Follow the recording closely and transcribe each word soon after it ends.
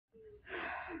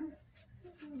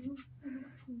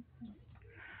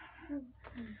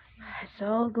It's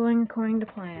all going according to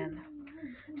plan.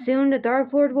 Soon the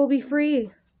Dark Lord will be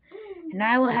free, and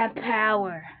I will have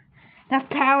power. Enough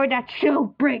power that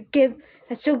she'll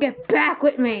get back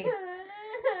with me.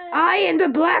 I am the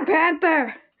Black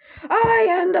Panther. I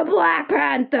am the Black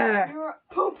Panther. You're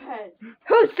a poophead.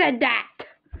 Who said that?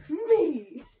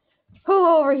 Me. Who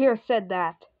over here said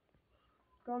that?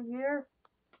 Come here.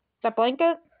 That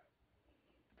blanket?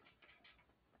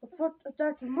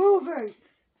 That's moving.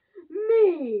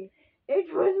 Me.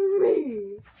 It was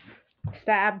me.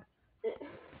 Stab.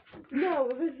 No,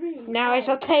 it was me. Now I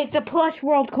shall take the Plush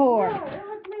World Core. No, it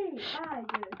was me. I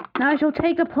did it. Now I shall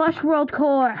take a Plush World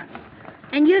Core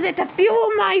and use it to fuel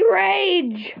my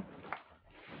rage.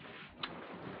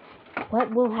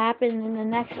 What will happen in the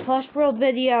next Plush World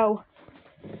video?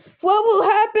 What will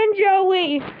happen,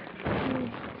 Joey?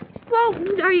 Well,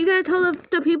 are you gonna tell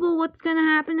the people what's gonna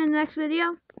happen in the next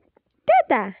video? Did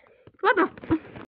that. What the?